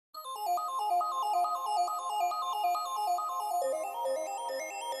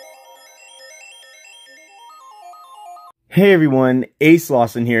Hey everyone, Ace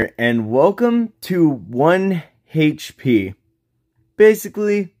Lawson here, and welcome to 1 HP.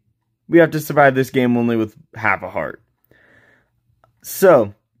 Basically, we have to survive this game only with half a heart.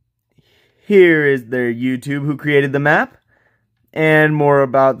 So, here is their YouTube who created the map, and more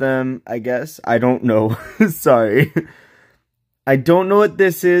about them, I guess. I don't know. Sorry. I don't know what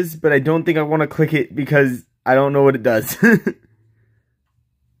this is, but I don't think I want to click it because I don't know what it does.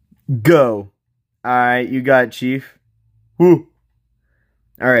 Go. Alright, you got it, Chief. Woo.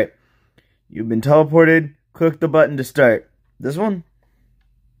 Alright. You've been teleported. Click the button to start. This one?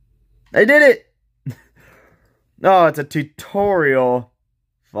 I did it! Oh, it's a tutorial.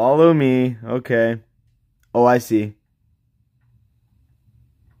 Follow me. Okay. Oh, I see.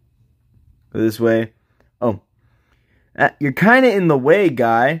 Go this way. Oh. You're kind of in the way,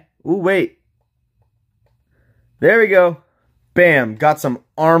 guy. Ooh, wait. There we go. Bam. Got some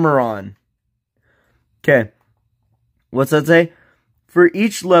armor on. Okay. What's that say? For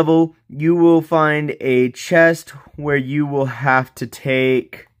each level, you will find a chest where you will have to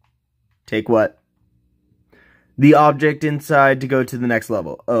take what? The object inside to go to the next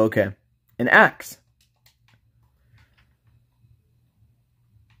level. Oh, okay. An axe.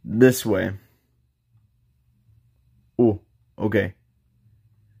 This way. Oh, okay.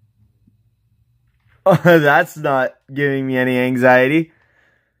 Oh, that's not giving me any anxiety.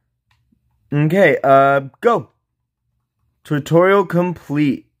 Okay, go. Tutorial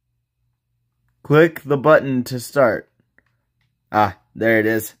complete. Click the button to start. Ah, there it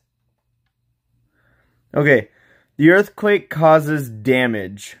is. Okay, the earthquake causes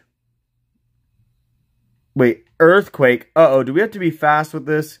damage. Wait, earthquake? Uh-oh, do we have to be fast with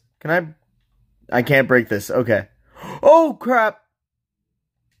this? I can't break this. Okay. Oh, crap!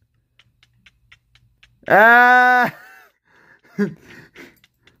 Ah!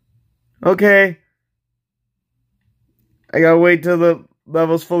 Okay. I gotta wait till the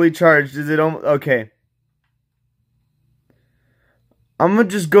level's fully charged. Is it almost... Okay. I'm gonna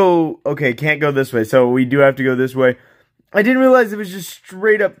just go... Okay, can't go this way, so we do have to go this way. I didn't realize it was just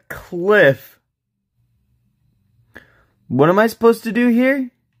straight up cliff. What am I supposed to do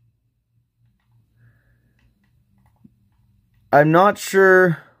here? I'm not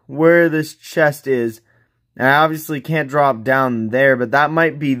sure where this chest is. And I obviously can't drop down there, but that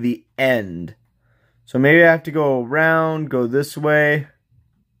might be the end. So maybe I have to go around, go this way.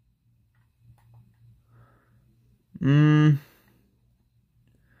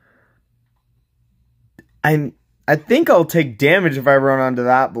 I think I'll take damage if I run onto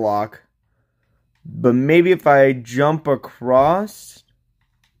that block. But maybe if I jump across.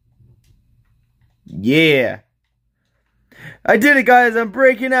 Yeah. I did it, guys. I'm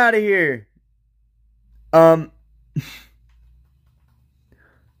breaking out of here.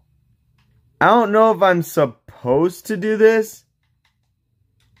 I don't know if I'm supposed to do this.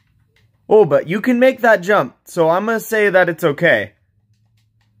 Oh, but you can make that jump, so I'm going to say that it's okay.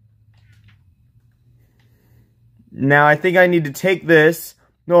 Now, I think I need to take this.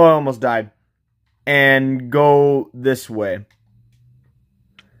 No, I almost died. And go this way.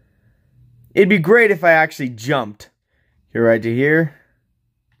 It'd be great if I actually jumped. Here, right to here.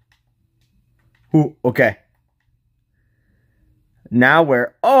 Ooh, okay. Now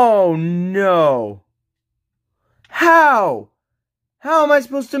where? Oh, no. How? How am I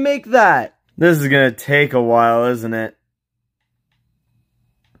supposed to make that? This is going to take a while, isn't it?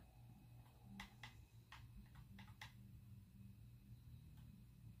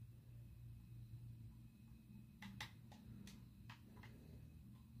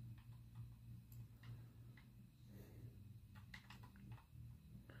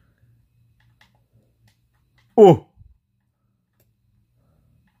 Oh.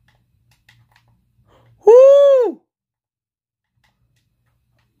 Woo!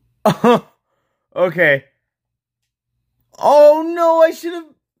 Okay. Oh no,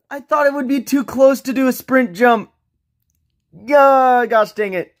 I thought it would be too close to do a sprint jump. Yeah, gosh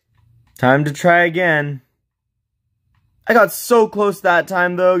dang it. Time to try again. I got so close that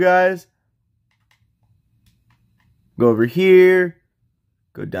time though, guys. Go over here.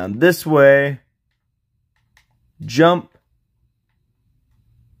 Go down this way. Jump.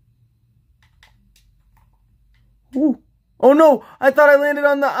 Ooh. Oh no, I thought I landed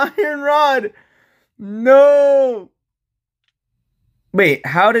on the iron rod. No. Wait,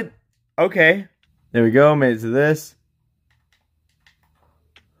 how did... Okay. There we go, made it to this.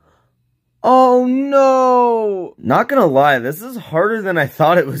 Oh no. Not gonna lie, this is harder than I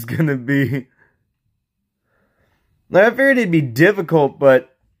thought it was gonna be. I figured it'd be difficult,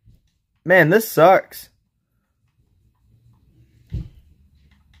 but... Man, this sucks.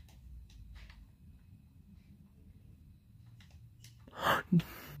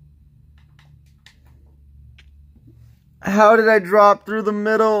 How did I drop through the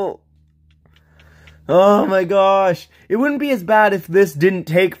middle? Oh my gosh. It wouldn't be as bad if this didn't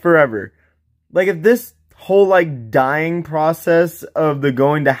take forever. Like if this whole like dying process of the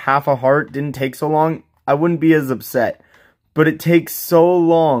going to half a heart didn't take so long, I wouldn't be as upset. But it takes so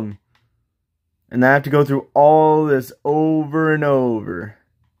long. And I have to go through all this over and over.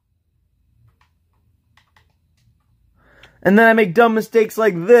 And then I make dumb mistakes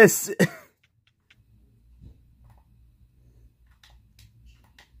like this.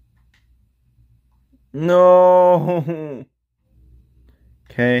 No.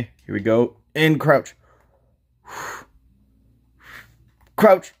 Okay, here we go. And crouch.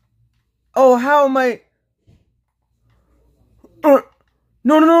 Crouch. Oh, how am I? No,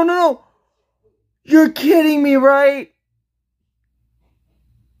 no, no, no, no. You're kidding me, right?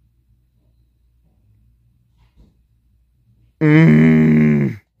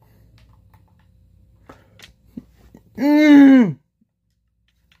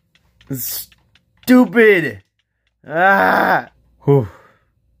 Stupid. Ah. Whew.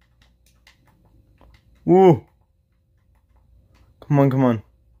 Woo. Come on, come on.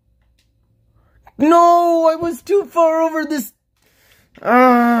 No, I was too far over this.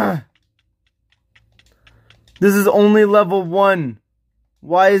 Ah. This is only level 1.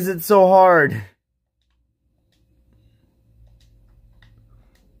 Why is it so hard?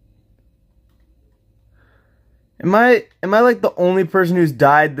 Am I like the only person who's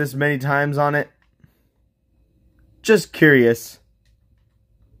died this many times on it? Just curious.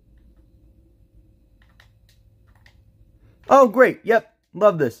 Oh, great. Yep.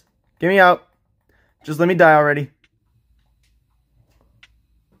 Love this. Get me out. Just let me die already.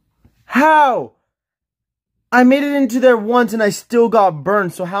 How? I made it into there once and I still got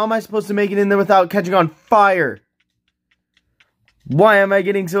burned. So how am I supposed to make it in there without catching on fire? Why am I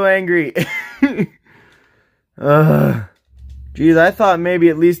getting so angry? Geez, I thought maybe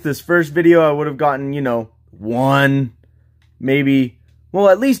at least this first video I would have gotten, you know, 1, maybe, well,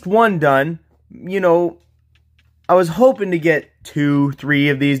 at least 1 done. You know, I was hoping to get 2, 3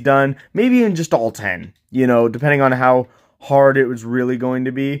 of these done, maybe even just all 10, you know, depending on how hard it was really going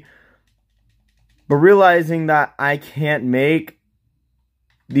to be. But realizing that I can't make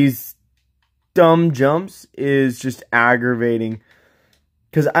these dumb jumps is just aggravating.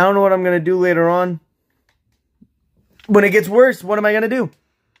 Because I don't know what I'm going to do later on. When it gets worse, what am I going to do?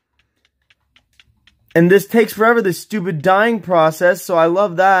 And this takes forever, this stupid dying process, so I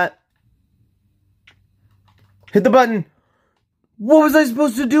love that. Hit the button. What was I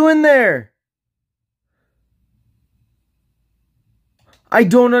supposed to do in there? I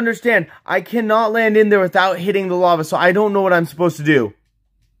don't understand. I cannot land in there without hitting the lava, so I don't know what I'm supposed to do.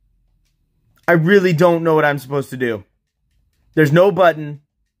 I really don't know what I'm supposed to do. There's no button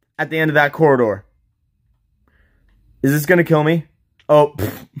at the end of that corridor. Is this gonna kill me? Oh,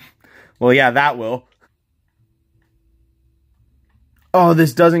 well, yeah, that will. Oh,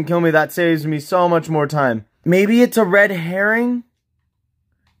 this doesn't kill me. That saves me so much more time. Maybe it's a red herring?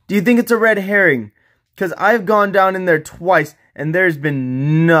 Do you think it's a red herring? Because I've gone down in there twice, and there's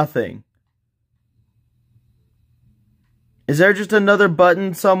been nothing. Is there just another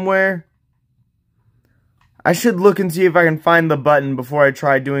button somewhere? I should look and see if I can find the button before I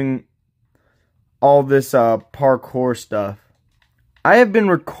try doing all this parkour stuff. I have been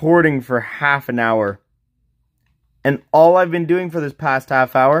recording for half an hour. And all I've been doing for this past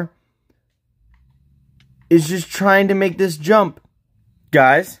half hour is just trying to make this jump.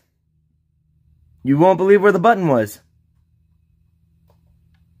 Guys, you won't believe where the button was.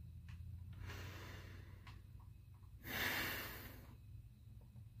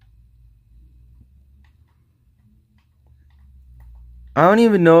 I don't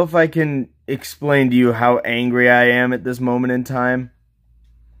even know if I can explain to you how angry I am at this moment in time.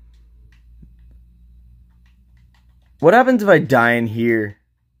 What happens if I die in here?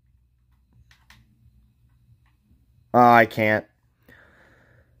 Oh, I can't.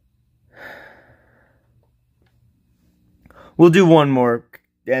 We'll do one more,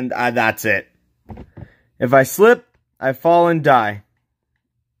 and that's it. If I slip, I fall and die.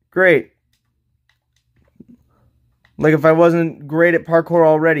 Great. Like if I wasn't great at parkour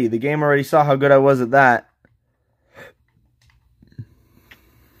already. The game already saw how good I was at that.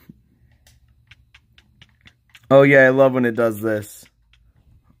 Oh yeah, I love when it does this.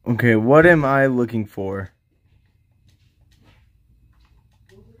 Okay, what am I looking for?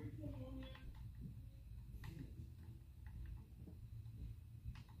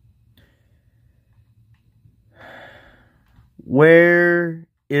 Where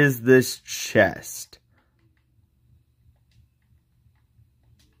is this chest?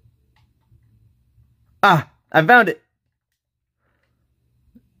 Ah, I found it.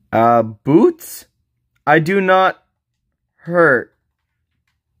 Boots? I do not hurt.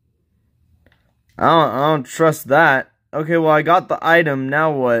 I don't trust that. Okay, well, I got the item.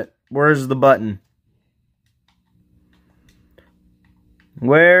 Now what? Where's the button?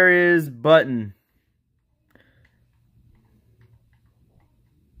 Where is button?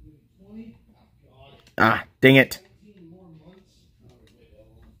 Ah, dang it.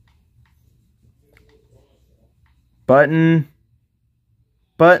 Button.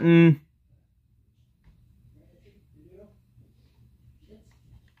 Button.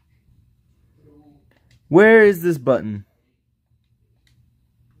 Where is this button?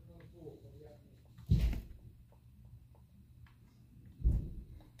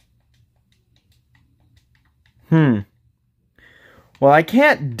 Well, I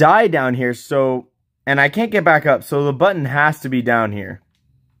can't die down here, so... And I can't get back up, so the button has to be down here.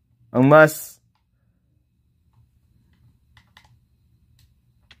 Unless...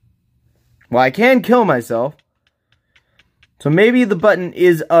 Well, I can kill myself. So maybe the button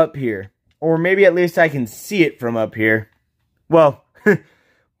is up here. Or maybe at least I can see it from up here. Well,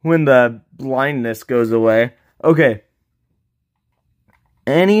 when the blindness goes away. Okay.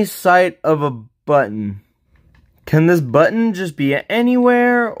 Any sight of a button. Can this button just be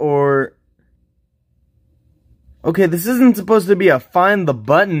anywhere, or... Okay, this isn't supposed to be a find the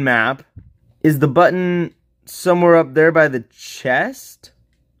button map. Is the button somewhere up there by the chest?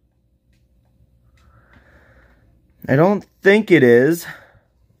 I don't think it is.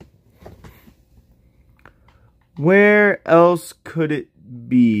 Where else could it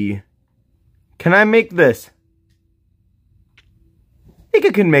be? Can I make this? I think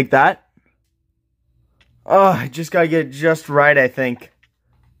I can make that. Oh, I just gotta get it just right, I think.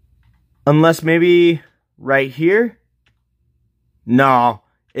 Unless maybe right here? No,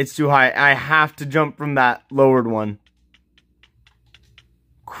 it's too high. I have to jump from that lowered one.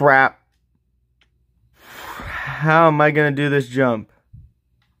 Crap. How am I gonna do this jump?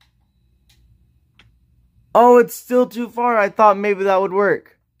 Oh, it's still too far. I thought maybe that would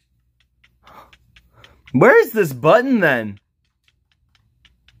work. Where's this button then?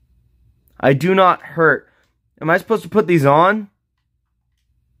 I do not hurt. Am I supposed to put these on?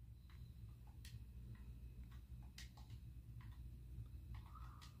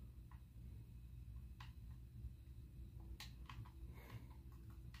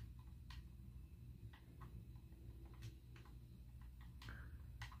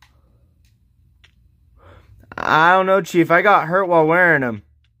 I don't know, Chief. I got hurt while wearing them.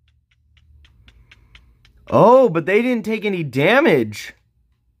 Oh, but they didn't take any damage.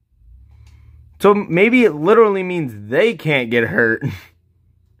 So maybe it literally means they can't get hurt.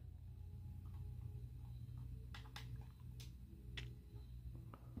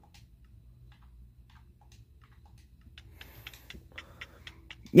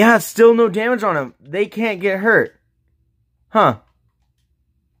 Yeah, still no damage on them. They can't get hurt. Huh.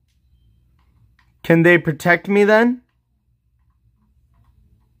 Can they protect me then?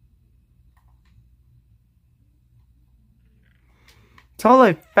 That's all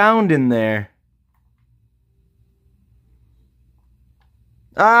I found in there.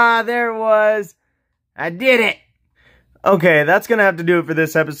 Ah, there it was. I did it. Okay, that's gonna have to do it for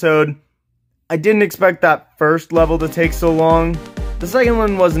this episode. I didn't expect that first level to take so long. The second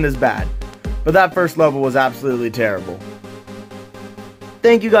one wasn't as bad, but that first level was absolutely terrible.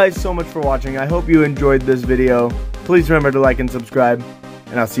 Thank you guys so much for watching. I hope you enjoyed this video. Please remember to like and subscribe,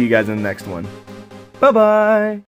 and I'll see you guys in the next one. Bye-bye!